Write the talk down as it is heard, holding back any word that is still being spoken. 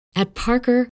At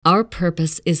Parker, our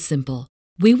purpose is simple.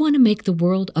 We want to make the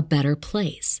world a better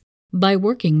place by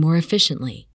working more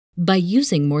efficiently, by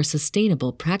using more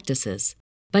sustainable practices,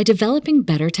 by developing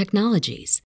better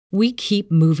technologies. We keep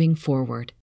moving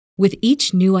forward. With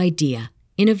each new idea,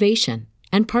 innovation,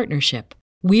 and partnership,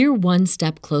 we're one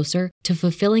step closer to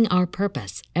fulfilling our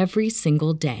purpose every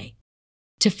single day.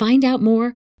 To find out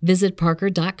more, visit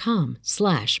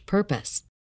parker.com/purpose.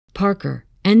 Parker,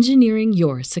 engineering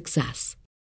your success.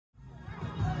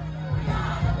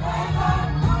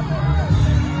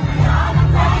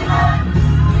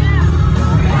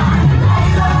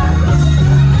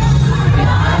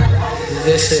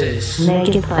 This is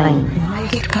Make It Plain.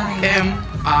 Make It Plain.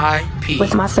 MIP With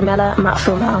Masamela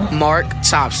Matfumo. Mark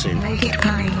Thompson. Make It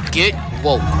Plain. Get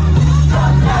woke.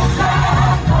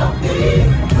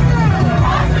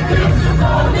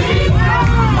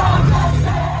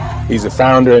 He's the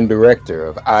founder and director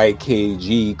of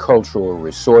IKG Cultural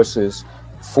Resources.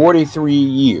 43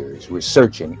 years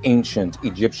researching ancient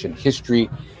Egyptian history,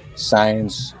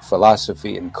 science,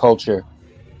 philosophy, and culture.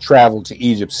 Traveled to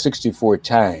Egypt 64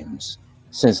 times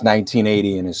since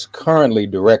 1980 and is currently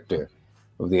director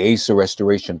of the Asa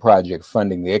Restoration Project,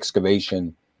 funding the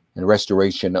excavation and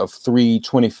restoration of 3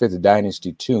 25th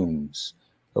dynasty tombs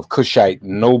of Kushite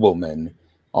noblemen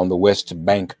on the west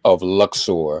bank of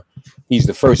Luxor. He's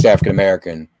the first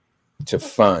African-American to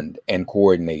fund and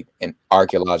coordinate an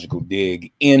archaeological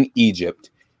dig in Egypt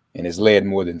and has led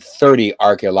more than 30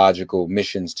 archaeological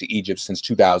missions to Egypt since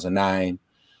 2009.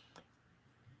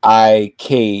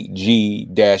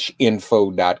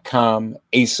 IKG-info.com,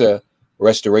 Asa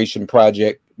Restoration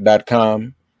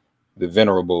Project.com. The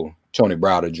venerable Tony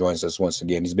Browder joins us once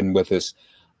again. He's been with us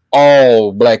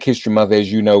all Black History Month,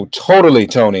 as you know. Totally,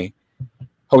 Tony.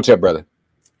 Hotep, brother.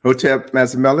 Hotep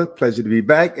Masamela, pleasure to be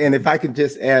back. And if I could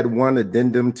just add one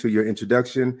addendum to your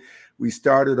introduction, we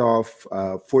started off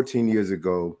 14 years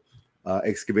ago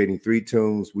excavating 3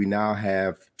 tombs. We now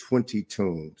have 20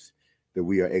 tombs that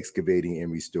we are excavating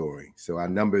and restoring. So our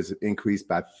numbers have increased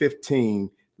by 15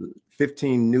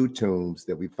 new tombs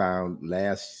that we found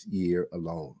last year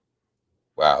alone.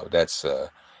 Wow, that's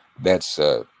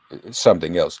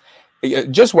something else.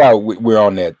 Just while we're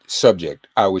on that subject,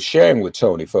 I was sharing with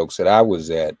Tony, folks, that I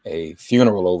was at a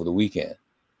funeral over the weekend.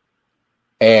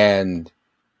 And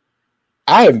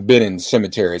I have been in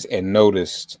cemeteries and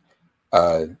noticed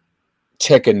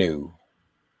tekenu,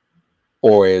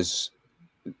 or as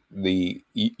the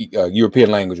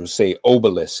European language would say,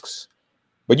 obelisks.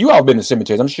 But you all have been to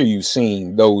cemeteries. I'm sure you've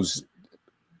seen those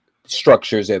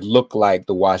structures that look like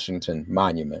the Washington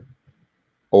Monument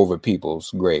over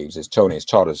people's graves. As Tony has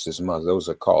taught us this month, those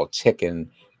are called teken,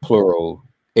 plural.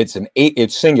 It's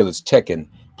singular, it's teken,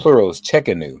 plural is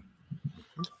tekenu.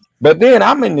 But then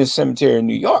I'm in this cemetery in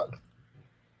New York.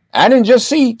 I didn't just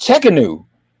see tekenu.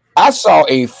 I saw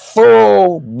a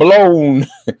full-blown,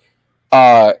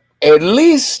 at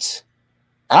least,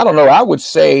 I don't know, I would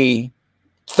say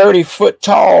 30-foot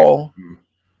tall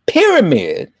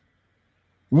pyramid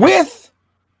with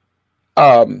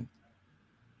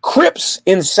crypts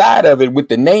inside of it with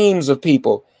the names of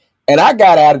people. And I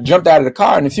jumped out of the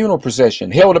car in the funeral procession,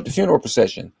 held up the funeral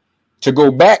procession to go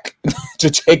back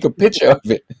to take a picture of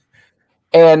it.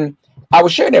 And I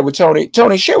was sharing that with Tony.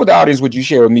 Tony, share with the audience what you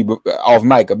shared with me off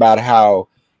mic about how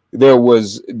there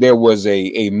was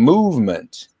a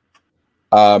movement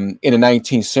in the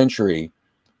 19th century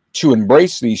to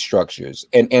embrace these structures.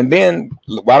 And then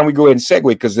why don't we go ahead and segue,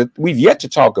 because we've yet to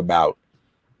talk about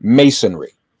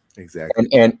Masonry. Exactly.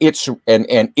 And its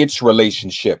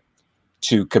relationship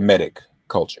to Kemetic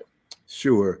culture.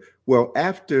 Sure. Well,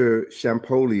 after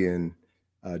Champollion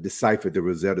deciphered the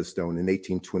Rosetta Stone in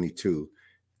 1822,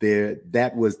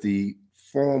 that was the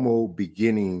formal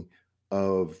beginning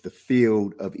of the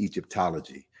field of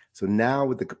Egyptology. So now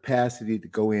with the capacity to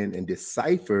go in and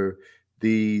decipher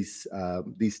these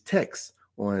texts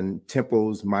on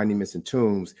temples, monuments, and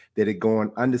tombs that had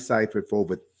gone undeciphered for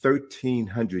over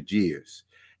 1,300 years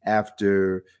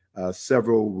after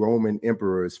several Roman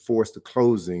emperors forced the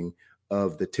closing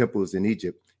of the temples in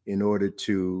Egypt in order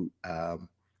to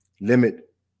limit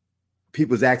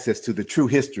people's access to the true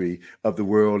history of the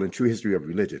world and true history of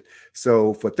religion.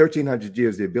 So for 1,300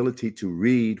 years, the ability to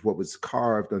read what was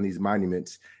carved on these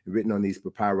monuments and written on these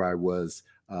papyri was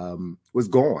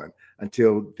gone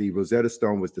until the Rosetta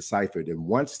Stone was deciphered. And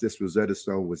once this Rosetta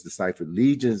Stone was deciphered,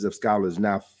 legions of scholars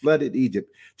now flooded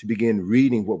Egypt to begin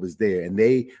reading what was there. And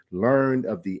they learned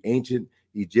of the ancient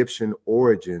Egyptian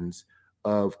origins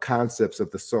of concepts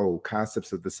of the soul,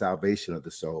 concepts of the salvation of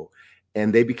the soul.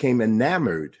 And they became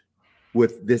enamored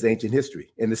with this ancient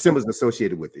history and the symbols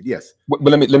associated with it. Yes. But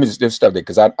let me just stop there,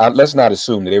 because I let's not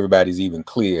assume that everybody's even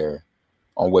clear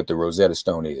on what the Rosetta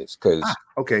Stone is, because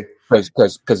okay,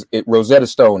 because Rosetta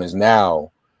Stone is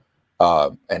now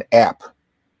an app.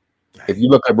 If you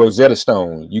look at Rosetta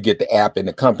Stone, you get the app in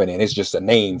the company, and it's just a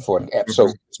name for an app. So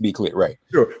let's be clear, right?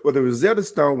 Sure. Well, the Rosetta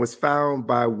Stone was found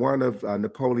by one of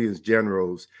Napoleon's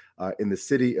generals in the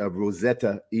city of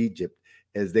Rosetta, Egypt,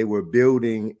 as they were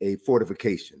building a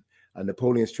fortification.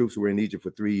 Napoleon's troops were in Egypt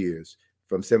for 3 years,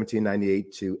 from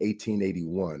 1798 to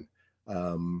 1881,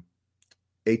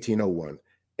 1801,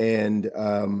 and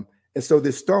so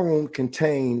this stone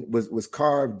was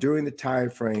carved during the time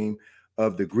frame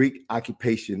of the Greek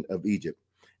occupation of Egypt.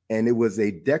 And it was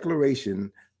a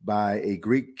declaration by a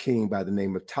Greek king by the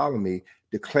name of Ptolemy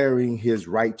declaring his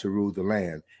right to rule the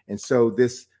land. And so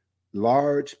this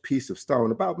large piece of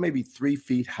stone, about maybe 3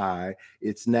 feet high,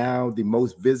 it's now the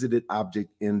most visited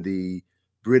object in the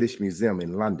British Museum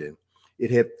in London.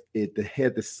 It had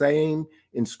the same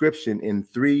inscription in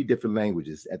 3 different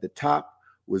languages. At the top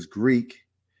was Greek.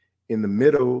 In the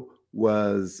middle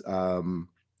was a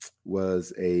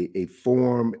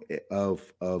form of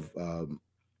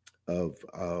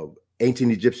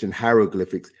ancient Egyptian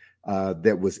hieroglyphics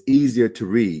that was easier to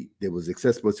read, that was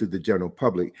accessible to the general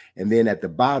public. And then at the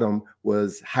bottom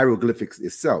was hieroglyphics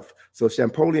itself. So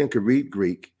Champollion could read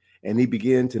Greek, and he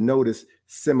began to notice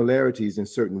similarities in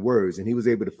certain words, and he was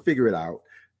able to figure it out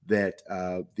that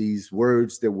these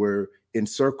words that were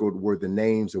encircled were the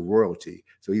names of royalty.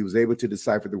 So he was able to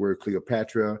decipher the word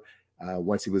Cleopatra.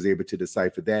 Once he was able to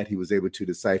decipher that, he was able to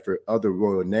decipher other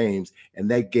royal names,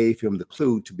 and that gave him the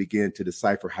clue to begin to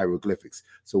decipher hieroglyphics.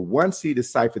 So once he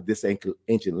deciphered this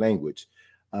ancient language,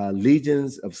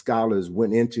 legions of scholars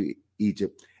went into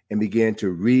Egypt and began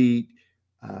to read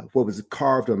what was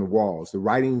carved on the walls, the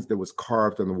writings that was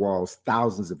carved on the walls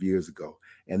thousands of years ago.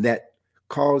 And that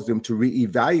caused them to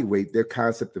reevaluate their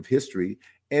concept of history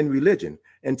and religion.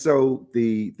 And so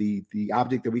the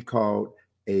object that we called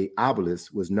a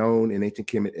obelisk was known in ancient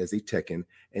Kemet as a Tekken,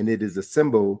 and it is a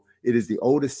symbol. It is the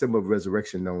oldest symbol of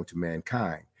resurrection known to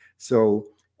mankind. So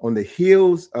on the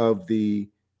heels of the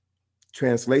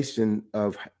translation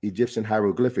of Egyptian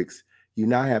hieroglyphics, you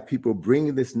now have people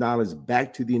bringing this knowledge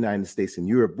back to the United States and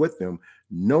Europe with them,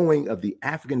 knowing of the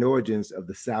African origins of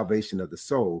the salvation of the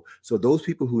soul. So those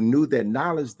people who knew that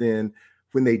knowledge then,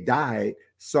 when they died,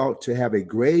 sought to have a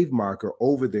grave marker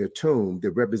over their tomb that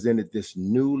represented this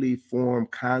newly formed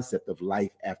concept of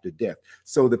life after death.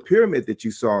 So the pyramid that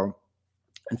you saw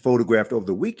and photographed over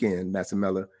the weekend,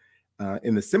 Massimella,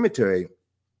 in the cemetery,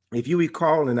 if you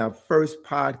recall in our first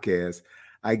podcast,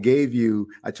 I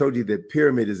told you that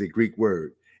pyramid is a Greek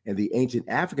word, and the ancient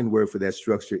African word for that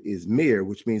structure is mir,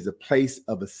 which means a place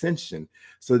of ascension.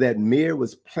 So that mir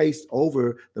was placed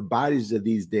over the bodies of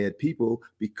these dead people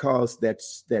because that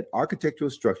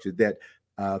architectural structure, that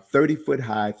 30-foot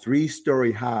high,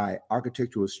 3-story high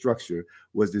architectural structure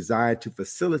was designed to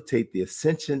facilitate the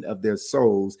ascension of their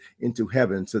souls into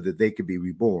heaven so that they could be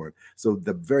reborn. So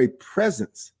the very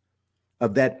presence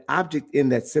of that object in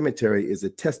that cemetery is a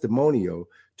testimonial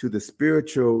to the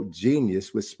spiritual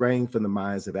genius which sprang from the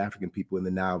minds of African people in the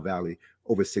Nile Valley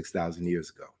over 6,000 years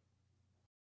ago.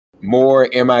 More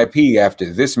MIP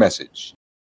after this message.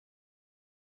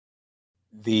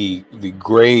 The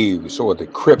graves or the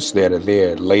crypts that are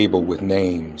there labeled with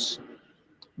names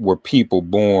were people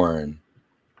born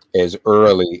as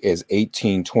early as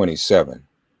 1827.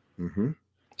 Mm-hmm.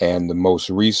 And the most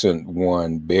recent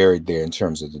one buried there in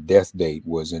terms of the death date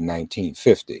was in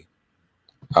 1950.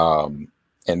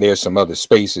 And there's some other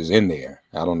spaces in there.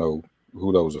 I don't know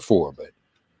who those are for, but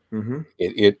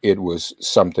it was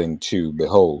something to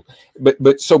behold.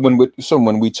 But so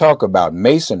when we talk about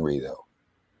masonry, though,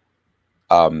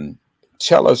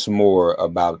 tell us more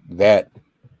about that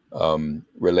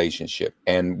relationship.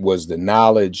 And was the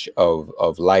knowledge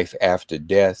of life after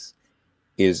death,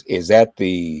 is that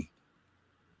the,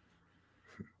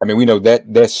 I mean, we know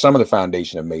that that's some of the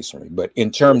foundation of masonry, but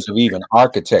in terms of even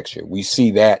architecture, we see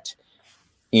that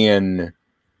in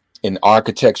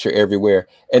architecture everywhere.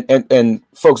 And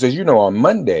folks, as you know, on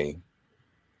Monday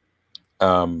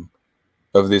of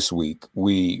this week,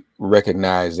 we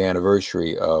recognize the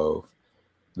anniversary of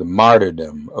the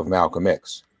martyrdom of Malcolm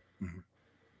X. Mm-hmm.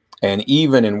 And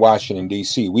even in Washington,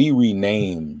 D.C., we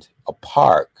renamed a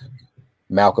park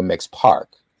Malcolm X Park,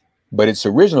 but its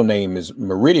original name is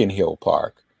Meridian Hill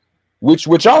Park,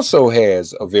 which also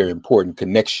has a very important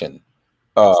connection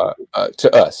to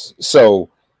us. So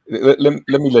let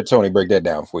me let Tony break that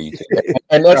down for you.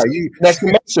 And that's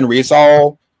masonry. It's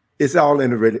all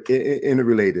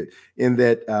interrelated in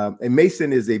that a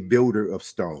mason is a builder of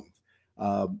stone.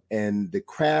 And the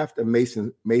craft of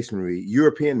masonry,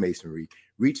 European masonry,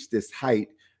 reached this height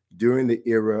during the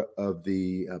era of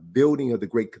the building of the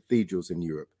great cathedrals in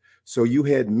Europe. So you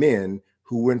had men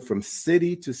who went from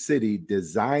city to city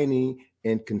designing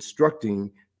and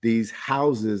constructing these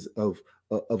houses of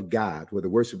God, where the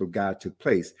worship of God took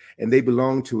place, and they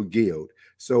belonged to a guild.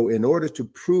 So in order to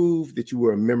prove that you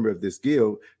were a member of this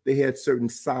guild, they had certain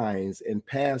signs and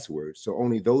passwords. So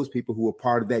only those people who were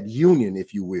part of that union,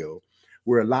 if you will,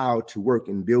 were allowed to work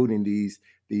in building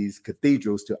these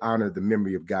cathedrals to honor the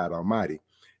memory of God Almighty.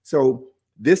 So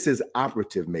this is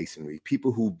operative masonry,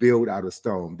 people who build out of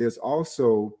stone. There's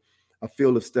also a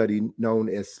field of study known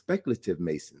as speculative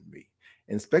masonry.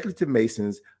 And speculative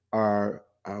masons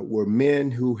were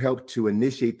men who helped to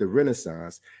initiate the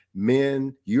Renaissance,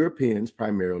 men, Europeans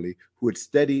primarily, who had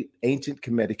studied ancient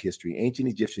Kemetic history, ancient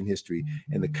Egyptian history,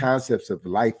 and the concepts of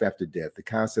life after death, the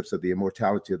concepts of the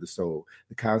immortality of the soul,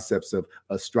 the concepts of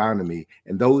astronomy,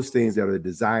 and those things that are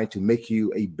designed to make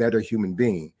you a better human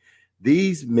being.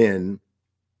 These men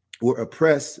were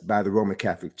oppressed by the Roman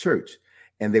Catholic Church,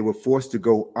 and they were forced to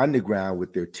go underground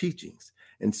with their teachings.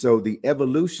 And so the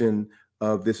evolution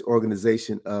of this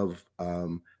organization of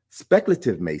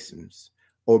speculative masons,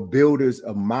 or builders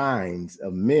of minds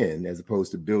of men, as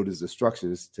opposed to builders of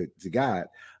structures to God,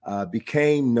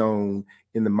 became known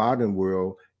in the modern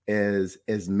world as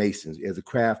masons, as a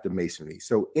craft of masonry.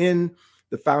 So in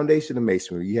the foundation of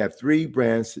masonry, you have three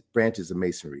branches of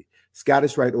masonry: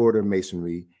 Scottish Rite Order of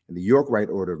Masonry and the York Rite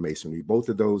Order of Masonry. Both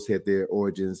of those had their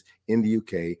origins in the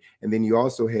UK. And then you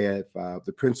also have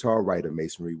the Prince Hall Rite of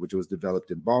Masonry, which was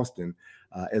developed in Boston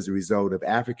as a result of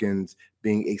Africans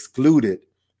being excluded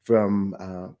from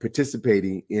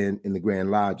participating in the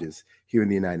Grand Lodges here in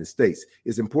the United States.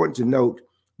 It's important to note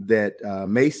that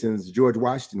Masons, George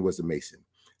Washington was a Mason.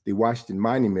 The Washington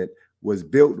Monument was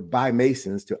built by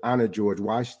Masons to honor George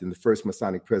Washington, the first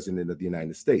Masonic president of the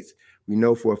United States. We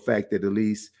know for a fact that at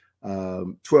least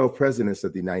 12 presidents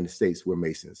of the United States were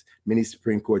Masons, many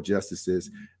Supreme Court justices,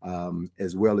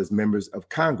 as well as members of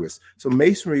Congress. So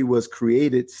Masonry was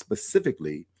created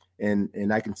specifically,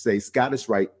 and I can say the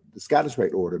Scottish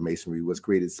Rite Order of Masonry was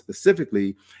created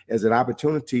specifically as an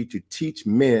opportunity to teach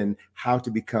men how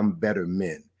to become better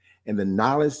men. And the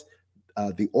knowledge,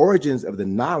 the origins of the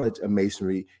knowledge of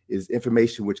Masonry is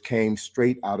information which came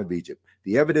straight out of Egypt.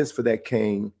 The evidence for that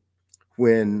came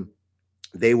when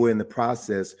they were in the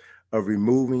process of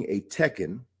removing a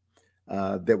Tekken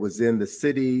that was in the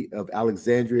city of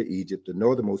Alexandria, Egypt, the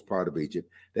northernmost part of Egypt.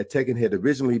 That Tekken had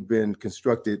originally been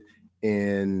constructed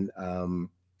in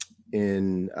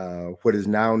what is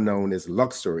now known as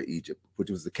Luxor, Egypt, which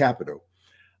was the capital.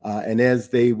 And as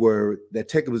that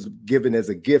Tekken was given as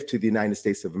a gift to the United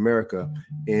States of America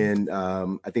in,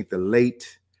 I think, the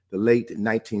late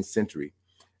 19th century.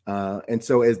 And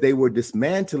so as they were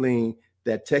dismantling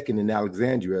that Tekken in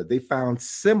Alexandria, they found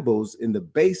symbols in the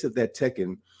base of that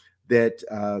Tekken that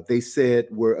they said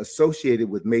were associated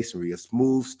with masonry, a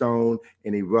smooth stone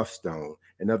and a rough stone,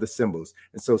 and other symbols.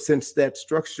 And so since that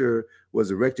structure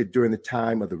was erected during the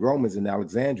time of the Romans in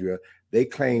Alexandria, they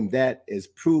claimed that as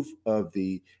proof of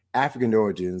the African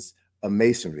origins of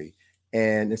masonry.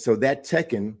 And so that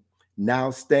Tekken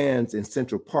now stands in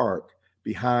Central Park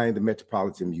behind the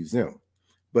Metropolitan Museum.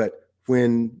 But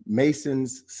when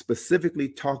Masons specifically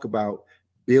talk about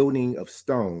building of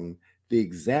stone, the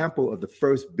example of the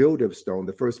first builder of stone,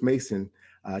 the first Mason,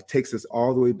 takes us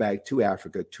all the way back to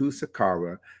Africa, to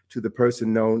Saqqara, to the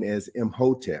person known as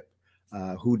Imhotep,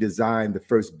 who designed the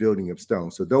first building of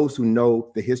stone. So those who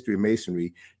know the history of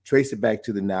Masonry trace it back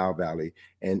to the Nile Valley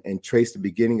and trace the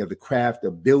beginning of the craft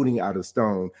of building out of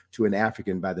stone to an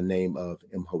African by the name of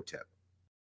Imhotep.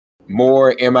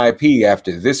 More MIP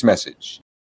after this message.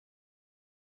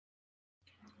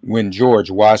 When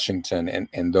George Washington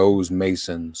and those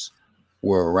Masons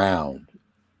were around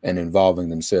and involving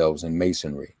themselves in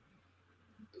Masonry,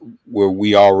 were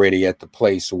we already at the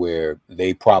place where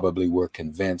they probably were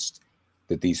convinced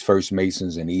that these first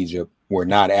Masons in Egypt were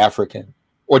not African?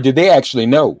 Or did they actually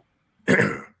know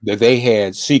that they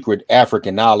had secret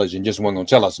African knowledge and just weren't going to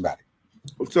tell us about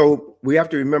it? So we have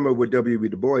to remember what W.E.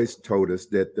 Du Bois told us,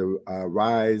 that the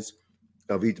rise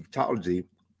of Egyptology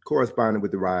corresponded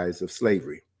with the rise of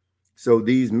slavery. So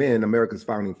these men, America's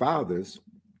founding fathers,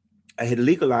 had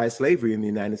legalized slavery in the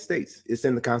United States. It's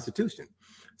in the Constitution.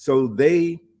 So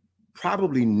they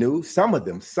probably knew, some of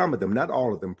them, not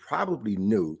all of them, probably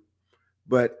knew.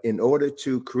 But in order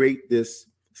to create this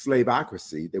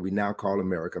slaveocracy that we now call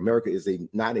America, America is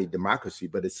not a democracy,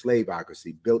 but a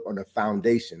slaveocracy built on a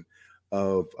foundation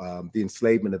of the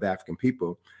enslavement of African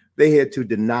people. They had to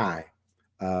deny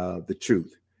the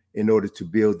truth. in order to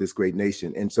build this great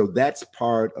nation. And so that's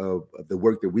part of the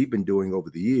work that we've been doing over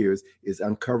the years, is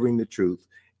uncovering the truth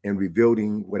and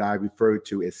revealing what I refer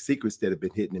to as secrets that have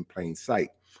been hidden in plain sight.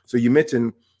 So you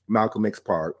mentioned Malcolm X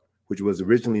Park, which was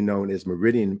originally known as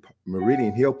Meridian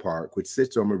Hill Park, which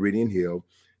sits on Meridian Hill,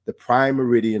 the prime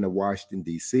meridian of Washington,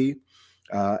 D.C.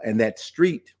 And that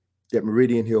street that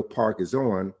Meridian Hill Park is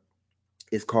on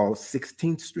is called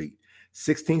 16th Street.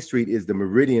 16th Street is the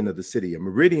meridian of the city. A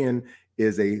meridian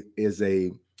is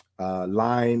a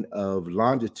line of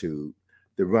longitude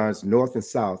that runs north and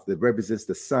south that represents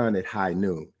the sun at high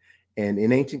noon. And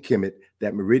in ancient Kemet,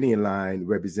 that meridian line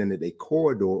represented a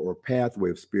corridor or pathway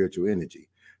of spiritual energy.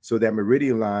 So that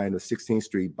meridian line of 16th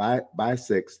Street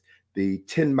bisects the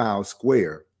 10-mile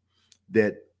square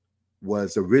that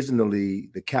was originally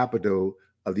the capital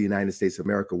of the United States of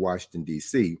America, Washington,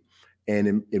 D.C.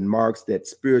 And it marks that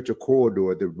spiritual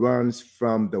corridor that runs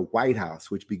from the White House,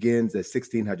 which begins at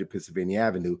 1600 Pennsylvania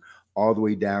Avenue, all the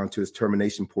way down to its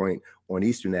termination point on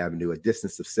Eastern Avenue, a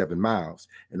distance of 7 miles.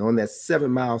 And on that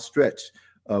 7-mile stretch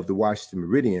of the Washington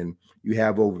Meridian, you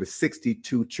have over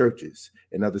 62 churches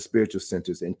and other spiritual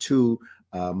centers and 2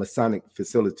 Masonic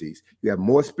facilities. You have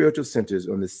more spiritual centers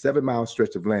on this 7-mile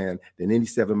stretch of land than any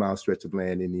 7-mile stretch of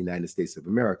land in the United States of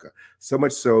America. So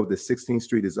much so that 16th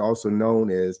Street is also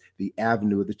known as the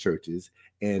Avenue of the Churches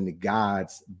and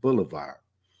God's Boulevard.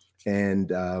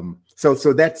 And so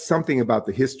that's something about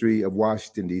the history of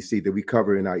Washington, D.C. that we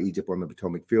cover in our Egypt on the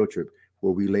Potomac field trip,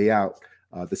 where we lay out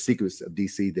the secrets of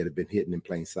D.C. that have been hidden in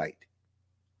plain sight.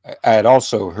 I had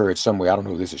also heard somewhere, I don't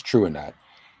know if this is true or not,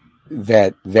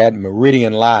 that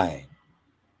meridian line,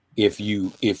 if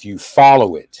you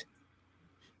follow it,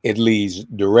 it leads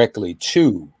directly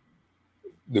to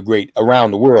the great,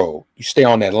 around the world. You stay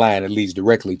on that line, it leads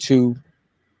directly to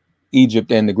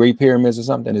Egypt and the Great Pyramids or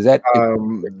something. Is that?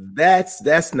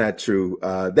 That's not true.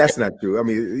 That's not true. I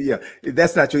mean, yeah,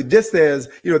 that's not true. Just as,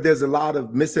 there's a lot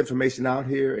of misinformation out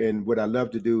here, and what I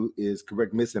love to do is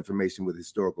correct misinformation with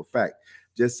historical fact.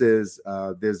 Just as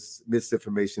there's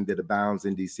misinformation that abounds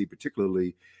in DC,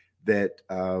 particularly that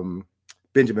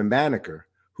Benjamin Banneker,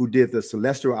 who did the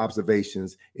celestial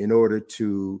observations in order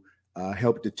to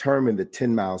help determine the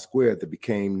 10-mile square that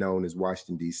became known as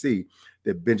Washington, D.C.,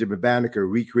 that Benjamin Banneker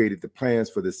recreated the plans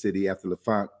for the city after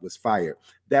L'Enfant was fired.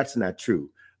 That's not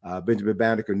true. Benjamin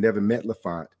Banneker never met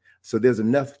L'Enfant. So there's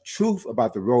enough truth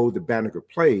about the role that Banneker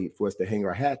played for us to hang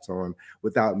our hats on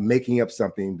without making up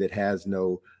something that has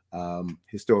no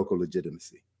historical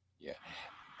legitimacy. Yeah.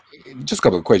 Just a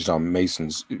couple of questions on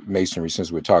masonry,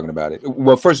 since we're talking about it.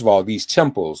 Well, first of all, these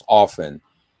temples often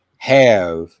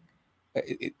have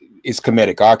it's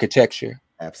Kemetic architecture.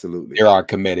 Absolutely. There are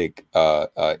Kemetic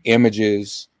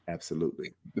images.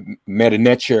 Absolutely.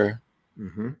 Meta-nature.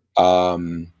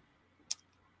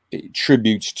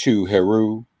 Tributes to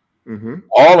Heru.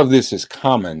 All of this is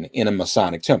common in a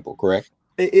Masonic temple, correct?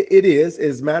 It is.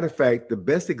 As a matter of fact, the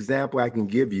best example I can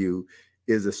give you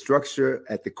is a structure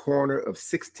at the corner of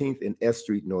 16th and S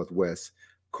Street Northwest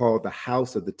called the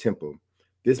House of the Temple.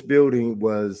 This building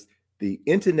was the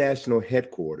international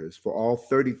headquarters for all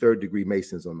 33rd degree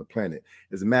Masons on the planet.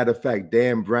 As a matter of fact,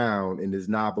 Dan Brown, in his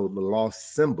novel, The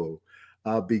Lost Symbol,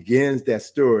 begins that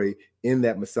story in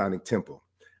that Masonic temple.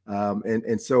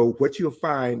 And so what you'll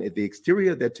find at the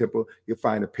exterior of that temple, you'll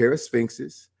find a pair of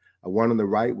sphinxes, one on the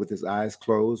right with his eyes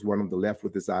closed, one on the left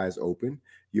with his eyes open.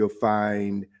 You'll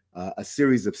find a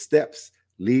series of steps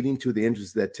leading to the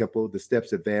entrance of that temple. The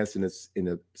steps advance in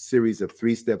a series of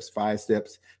 3 steps, 5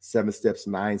 steps, 7 steps,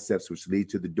 9 steps, which lead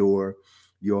to the door.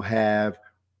 You'll have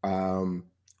on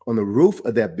the roof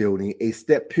of that building a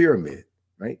step pyramid,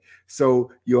 right?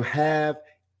 So you'll have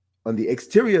on the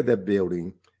exterior of that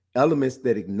building elements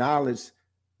that acknowledge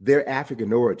their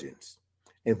African origins.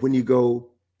 And when you go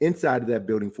inside of that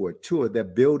building for a tour,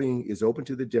 that building is open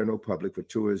to the general public for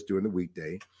tours during the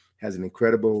weekday, has an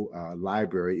incredible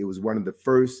library. It was one of the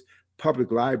first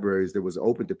public libraries that was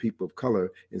open to people of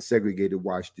color in segregated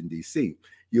Washington, D.C.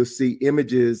 You'll see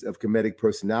images of Kemetic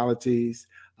personalities,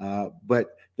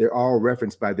 but they're all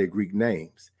referenced by their Greek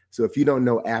names. So if you don't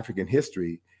know African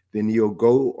history, then you'll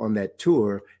go on that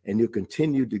tour and you'll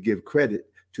continue to give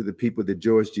credit to the people that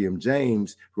George G.M.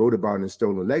 James wrote about in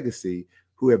Stolen Legacy,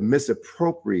 who have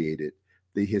misappropriated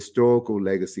the historical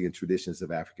legacy and traditions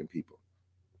of African people.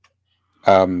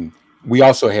 We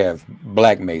also have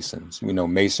Black Masons. We know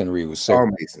Masonry was All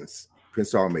Masons,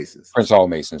 Prince Hall Masons. Prince Hall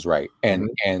Masons, right? And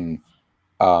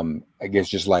I guess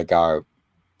just like our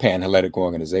Pan-Hellenic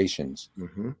organizations,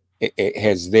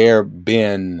 has there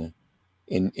been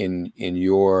in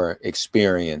your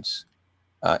experience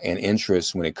and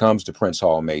interest when it comes to Prince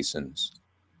Hall Masons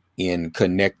in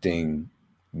connecting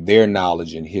their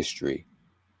knowledge and history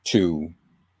to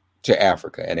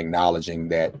Africa, and acknowledging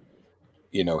that,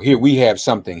 here we have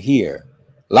something here.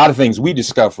 A lot of things we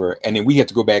discover, and then we have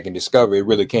to go back and discover it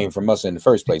really came from us in the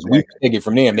first place. Exactly. We take it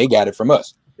from them, they got it from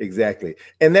us. Exactly.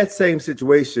 And that same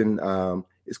situation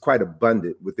is quite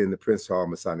abundant within the Prince Hall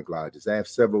Masonic Lodges. I have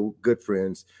several good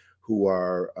friends who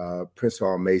are Prince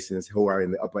Hall Masons, who are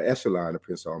in the upper echelon of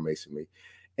Prince Hall Masonry.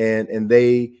 And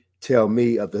they tell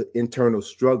me of the internal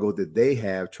struggle that they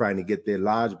have trying to get their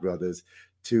lodge brothers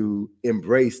to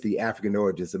embrace the African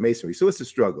origins of Masonry. So it's a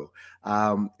struggle.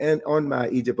 And on my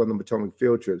Egypt on the Potomac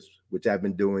field trips, which I've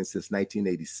been doing since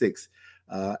 1986,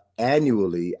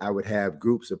 annually, I would have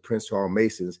groups of Prince Hall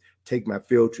Masons take my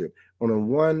field trip. On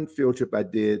one field trip I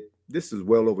did, this is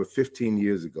well over 15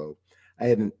 years ago, I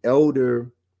had an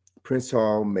elder Prince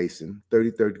Hall Mason,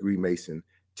 33rd degree Mason,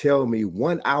 tell me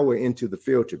 1 hour into the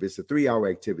field trip, it's a 3-hour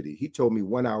activity. He told me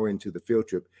 1 hour into the field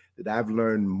trip that I've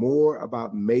learned more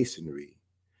about Masonry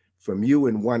from you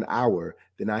in 1 hour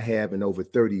than I have in over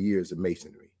 30 years of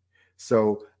Masonry.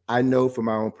 So I know from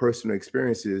my own personal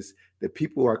experiences that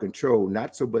people are controlled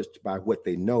not so much by what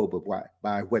they know, but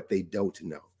by what they don't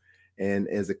know. And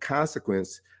as a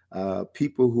consequence,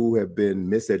 people who have been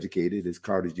miseducated, as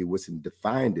Carter G. Woodson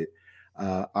defined it,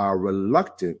 are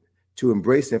reluctant to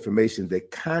embrace information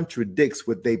that contradicts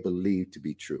what they believe to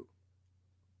be true.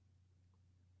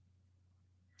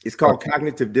 It's called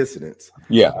cognitive dissonance.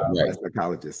 Yeah, by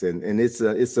psychologists, and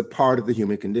it's a part of the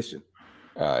human condition.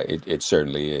 It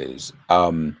certainly is.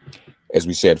 As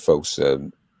we said, folks,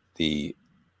 the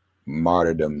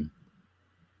martyrdom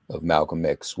of Malcolm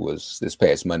X was this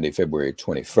past Monday, February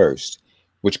 21st,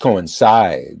 which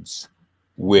coincides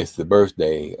with the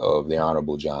birthday of the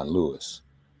Honorable John Lewis.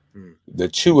 The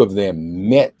two of them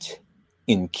met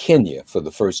in Kenya for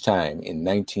the first time in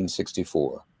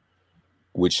 1964.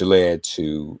 Which led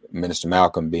to Minister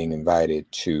Malcolm being invited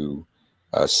to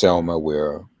Selma,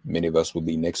 where many of us will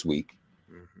be next week.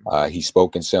 He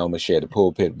spoke in Selma, shared the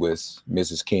pulpit with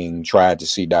Mrs. King, tried to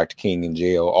see Dr. King in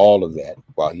jail, all of that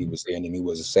while he was there. And then he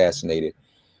was assassinated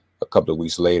a couple of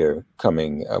weeks later,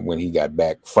 coming when he got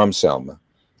back from Selma.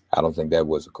 I don't think that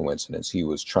was a coincidence. He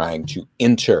was trying to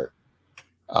enter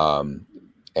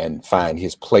and find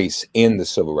his place in the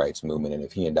civil rights movement. And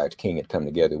if he and Dr. King had come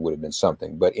together, it would have been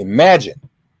something. But imagine,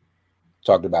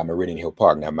 talked about Meridian Hill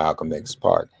Park, now Malcolm X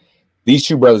Park, these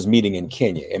two brothers meeting in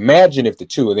Kenya. Imagine if the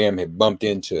two of them had bumped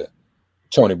into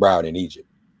Tony Broward in Egypt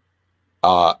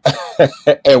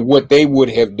and what they would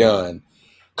have done,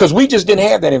 because we just didn't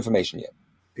have that information yet.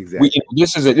 Exactly.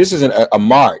 This isn't a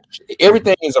march.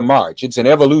 Everything is a march. It's an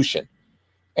evolution.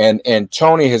 And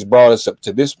Tony has brought us up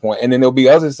to this point, and then there'll be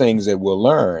other things that we'll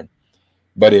learn.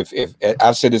 But if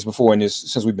I've said this before,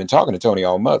 since we've been talking to Tony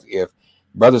all month, if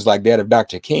brothers like that of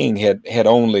Dr. King had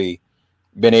only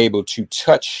been able to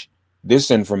touch this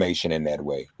information in that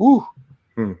way, but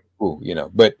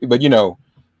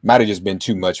might have just been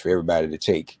too much for everybody to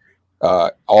take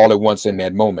all at once in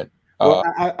that moment. Well,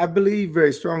 I believe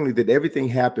very strongly that everything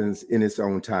happens in its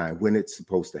own time when it's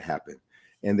supposed to happen.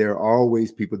 And there have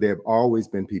always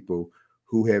been people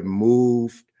who have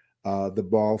moved the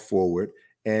ball forward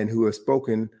and who have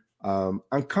spoken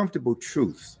uncomfortable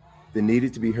truths that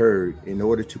needed to be heard in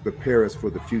order to prepare us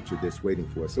for the future that's waiting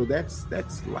for us. So that's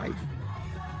life.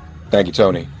 Thank you,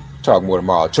 Tony. Talk more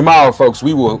tomorrow. Tomorrow, folks,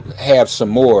 we will have some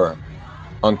more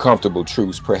uncomfortable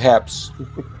truths, perhaps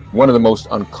one of the most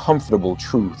uncomfortable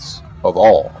truths of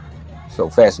all. So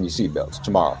fasten your seatbelts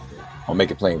tomorrow. I'll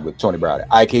Make It Plain with Tony Broward.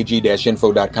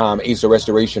 IKG-info.com,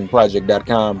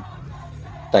 AsaRestorationProject.com.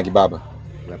 Thank you, Baba.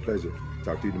 My pleasure.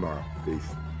 Talk to you tomorrow. Peace.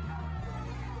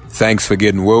 Thanks for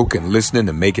getting woke and listening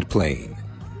to Make It Plain.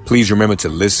 Please remember to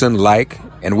listen, like,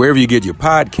 and wherever you get your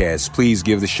podcasts, please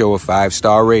give the show a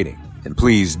 5-star rating. And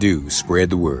please do spread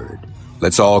the word.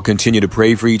 Let's all continue to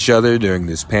pray for each other during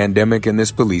this pandemic and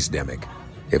this police-demic.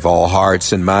 If all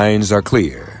hearts and minds are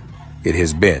clear, it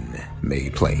has been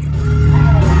made plain.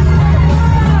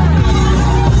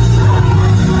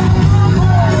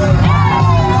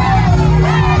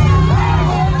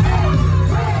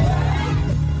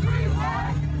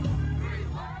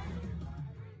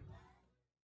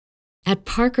 At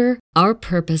Parker, our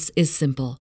purpose is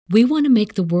simple. We want to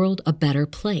make the world a better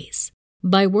place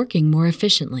by working more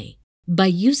efficiently, by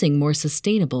using more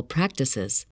sustainable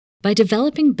practices, by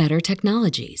developing better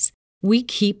technologies. We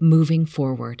keep moving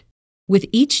forward. With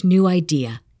each new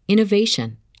idea,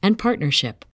 innovation, and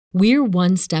partnership, we're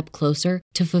one step closer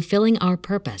to fulfilling our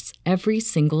purpose every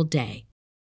single day.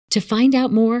 To find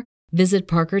out more, visit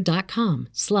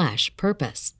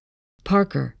parker.com/purpose.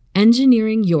 Parker,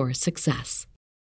 engineering your success.